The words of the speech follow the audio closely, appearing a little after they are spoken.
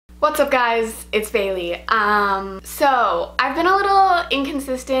What's up guys, it's Bailey. So I've been a little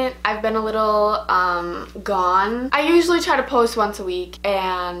inconsistent, I've been a little gone. I usually try to post once a week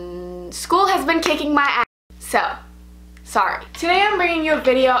and school has been kicking my ass, so sorry. Today I'm bringing you a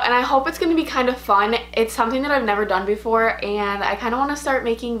video and I hope it's going to be kind of fun. It's something that I've never done before and I kind of want to start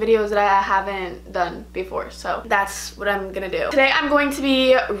making videos that I haven't done before, so that's what I'm gonna do. Today I'm going to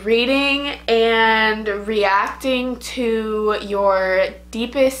be reading and reacting to your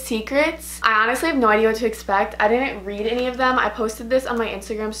deepest secrets. I honestly have no idea what to expect. I didn't read any of them. I posted this on my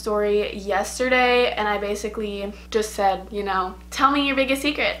Instagram story yesterday and I basically just said, you know, tell me your biggest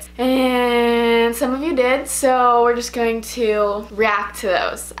secrets. And some of you did, so we're just going to react to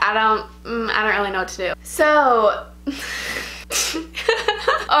those. I don't really know what to do. So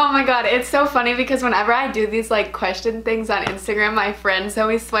oh my god, it's so funny because whenever I do these like question things on Instagram, my friends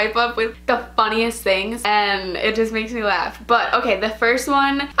always swipe up with the funniest things and it just makes me laugh. But okay, the first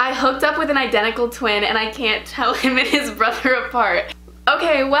one, I hooked up with an identical twin and I can't tell him and his brother apart.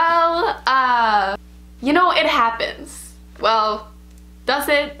 Okay, well, you know, it happens. Well, does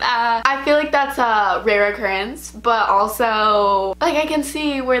it? I feel like that's a rare occurrence, but also, like, I can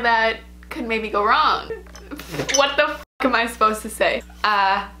see where that could maybe go wrong. What the f am I supposed to say?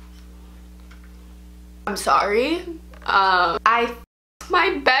 I'm sorry. I f***ed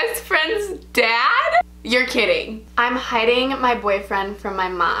my best friend's dad? You're kidding. I'm hiding my boyfriend from my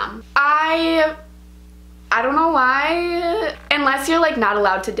mom. I don't know why. Unless you're like not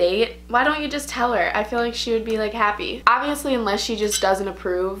allowed to date, why don't you just tell her? I feel like she would be like happy. Obviously, unless she just doesn't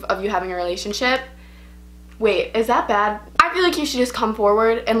approve of you having a relationship. Wait, is that bad? I feel like you should just come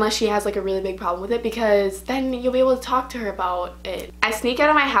forward unless she has like a really big problem with it, because then you'll be able to talk to her about it. I sneak out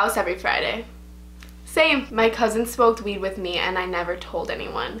of my house every Friday. Same. My cousin smoked weed with me and I never told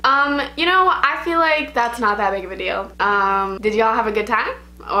anyone. You know, I feel like that's not that big of a deal. Did y'all have a good time?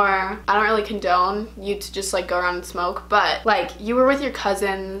 Or, I don't really condone you to just like go around and smoke, but like you were with your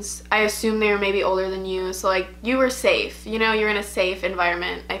cousins. I assume they were maybe older than you, so like you were safe. You know, you're in a safe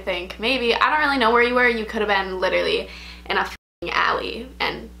environment, I think. Maybe. I don't really know where you were. You could have been literally in a f***ing alley.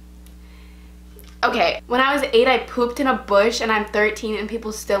 And okay, when I was 8 I pooped in a bush and I'm 13 and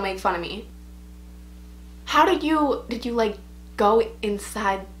people still make fun of me. How did you like go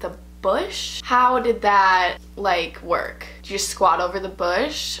inside the bush? How did that like work? Did you just squat over the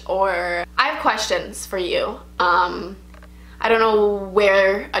bush? Or I have questions for you. I don't know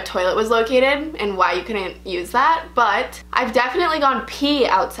where a toilet was located and why you couldn't use that, but I've definitely gone pee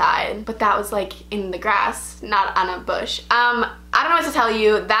outside, but that was like in the grass, not on a bush. I don't know what to tell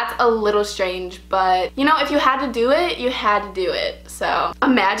you. That's a little strange, but you know, if you had to do it, you had to do it. So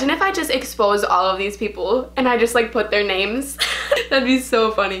imagine if I just exposed all of these people and I just like put their names. That'd be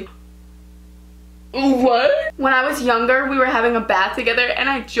so funny. What? When I was younger, we were having a bath together and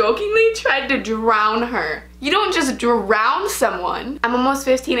I jokingly tried to drown her. You don't just drown someone. I'm almost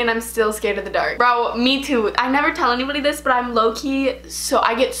 15 and I'm still scared of the dark. Bro, me too. I never tell anybody this, but I'm low-key, so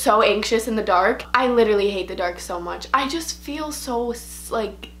I get so anxious in the dark. I literally hate the dark so much. I just feel so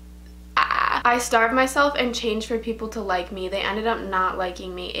like, I starved myself and changed for people to like me. They ended up not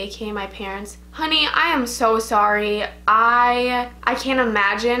liking me, aka my parents. Honey, I am so sorry. I can't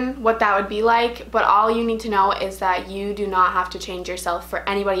imagine what that would be like, but all you need to know is that you do not have to change yourself for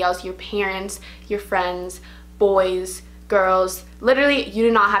anybody else. Your parents, your friends, boys, girls. Literally, you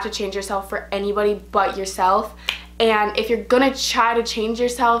do not have to change yourself for anybody but yourself. And if you're gonna try to change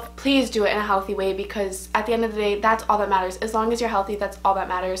yourself, please do it in a healthy way, because at the end of the day, that's all that matters. As long as you're healthy, that's all that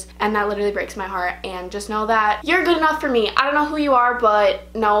matters. And that literally breaks my heart. And just know that you're good enough for me. I don't know who you are,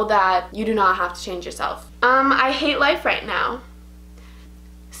 but know that you do not have to change yourself. I hate life right now.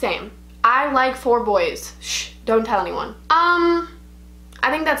 Same. I like 4 boys. Shh, don't tell anyone. I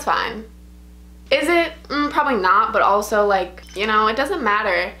think that's fine. Is it? Probably not, but also like, you know, it doesn't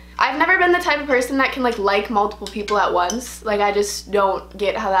matter. I've never been the type of person that can like multiple people at once. Like, I just don't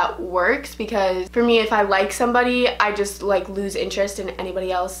get how that works, because for me, if I like somebody, I just like lose interest in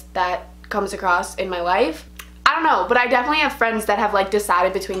anybody else that comes across in my life. I don't know, but I definitely have friends that have like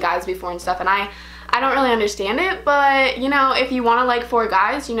decided between guys before and stuff, and I don't really understand it, but you know, if you want to like 4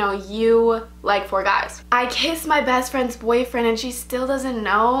 guys, you know, you like 4 guys. I kissed my best friend's boyfriend and she still doesn't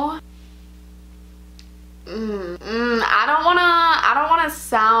know. I don't wanna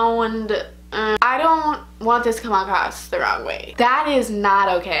sound, I don't want this to come across the wrong way. That is not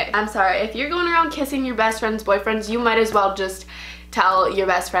okay. I'm sorry, if you're going around kissing your best friend's boyfriends, you might as well just tell your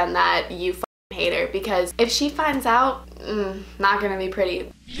best friend that you f***ing hate her, because if she finds out, not gonna be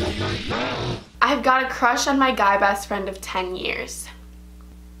pretty. I've got a crush on my guy best friend of 10 years.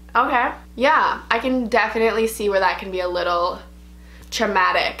 Okay. Yeah, I can definitely see where that can be a little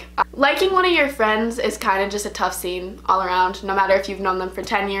traumatic. Liking one of your friends is kind of just a tough scene all around, no matter if you've known them for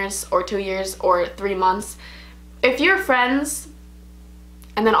 10 years or 2 years or 3 months. If you're friends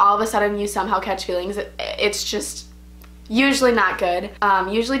and then all of a sudden you somehow catch feelings, it's just usually not good.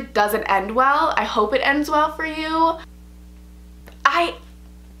 Usually doesn't end well. I hope it ends well for you.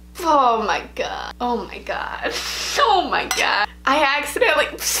 Oh my god. Oh my god. Oh my god. I accidentally...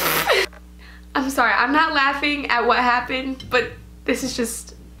 I'm sorry, I'm not laughing at what happened, but this is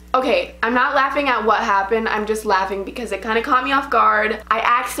just... Okay, I'm not laughing at what happened, I'm just laughing because it kind of caught me off guard. I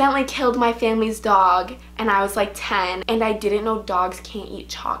accidentally killed my family's dog, and I was like 10, and I didn't know dogs can't eat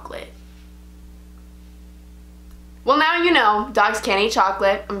chocolate. Well, now you know, dogs can't eat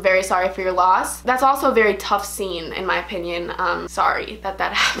chocolate. I'm very sorry for your loss. That's also a very tough scene, in my opinion. Sorry that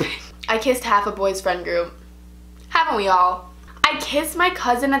happened. I kissed half a boy's friend group. Haven't we all? I kissed my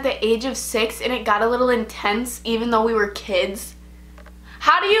cousin at the age of 6 and it got a little intense even though we were kids.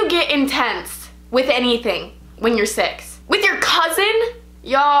 How do you get intense with anything when you're 6? With your cousin?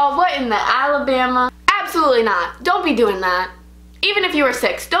 Y'all, what in the Alabama? Absolutely not. Don't be doing that. Even if you were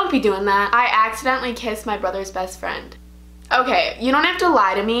 6, don't be doing that. I accidentally kissed my brother's best friend. Okay, you don't have to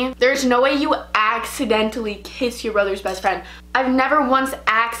lie to me. There's no way you accidentally kiss your brother's best friend. I've never once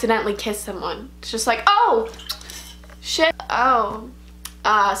accidentally kissed someone. It's just like, oh, shit, oh,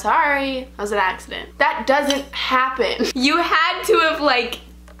 sorry, that was an accident. That doesn't happen. You had to have, like,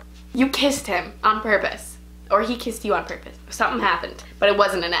 you kissed him on purpose. Or he kissed you on purpose. Something happened, but it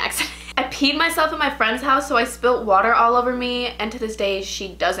wasn't an accident. I peed myself at my friend's house, so I spilt water all over me, and to this day, she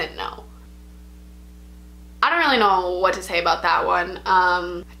doesn't know. I don't really know what to say about that one.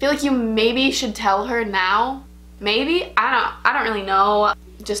 I feel like you maybe should tell her now. Maybe? I don't really know.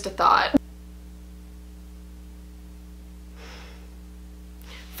 Just a thought.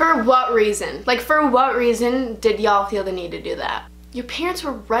 For what reason? Like, for what reason did y'all feel the need to do that? Your parents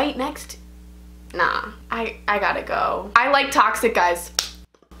were right next to... Nah, I gotta go. I like toxic guys.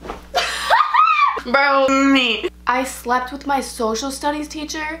 Bro, me. I slept with my social studies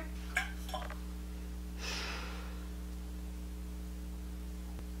teacher.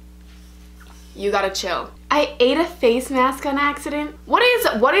 You gotta chill. I ate a face mask on accident. What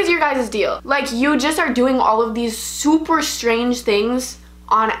is your guys' deal? Like, you just are doing all of these super strange things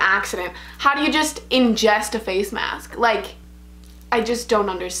on accident. How do you just ingest a face mask? Like, I just don't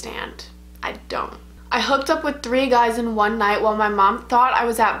understand. I don't. I hooked up with 3 guys in one night while my mom thought I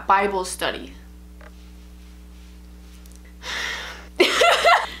was at Bible study.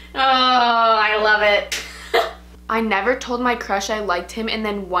 Oh, I love it. I never told my crush I liked him, and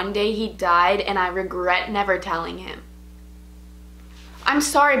then one day he died and I regret never telling him. I'm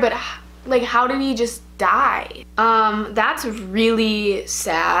sorry, but like, how did he just die? That's really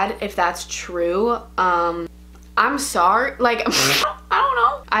sad if that's true. I'm sorry, like, I don't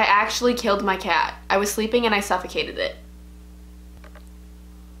know. I actually killed my cat. I was sleeping and I suffocated it.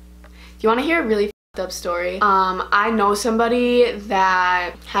 You wanna hear a really f***ed up story? I know somebody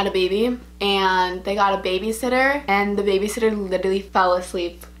that had a baby and they got a babysitter, and the babysitter literally fell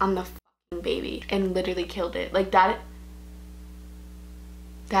asleep on the f***ing baby and literally killed it. Like,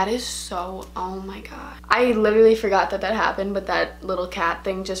 that is so, oh my god. I literally forgot that happened, but that little cat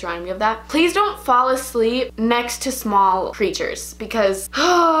thing just reminded me of that. Please don't fall asleep next to small creatures because, okay,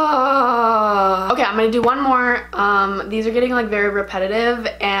 I'm gonna do one more. These are getting like very repetitive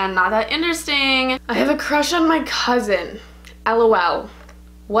and not that interesting. I have a crush on my cousin. LOL.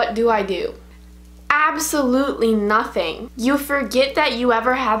 What do I do? Absolutely nothing. You forget that you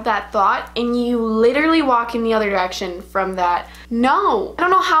ever had that thought and you literally walk in the other direction from that. No. I don't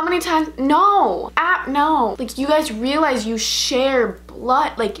know how many times. No. No. Like, you guys realize you share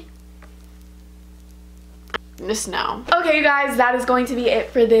blood. Like, just no. Okay, you guys, that is going to be it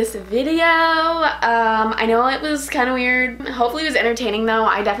for this video. I know it was kind of weird. Hopefully it was entertaining though.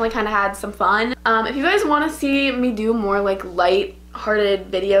 I definitely kind of had some fun. If you guys want to see me do more like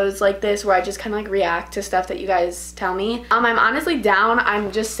light-hearted videos like this where I just kind of like react to stuff that you guys tell me, I'm honestly down.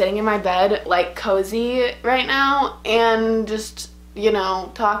 I'm just sitting in my bed like cozy right now and just, you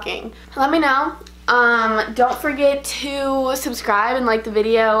know, talking. Let me know. Don't forget to subscribe and like the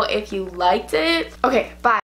video if you liked it. Okay, bye.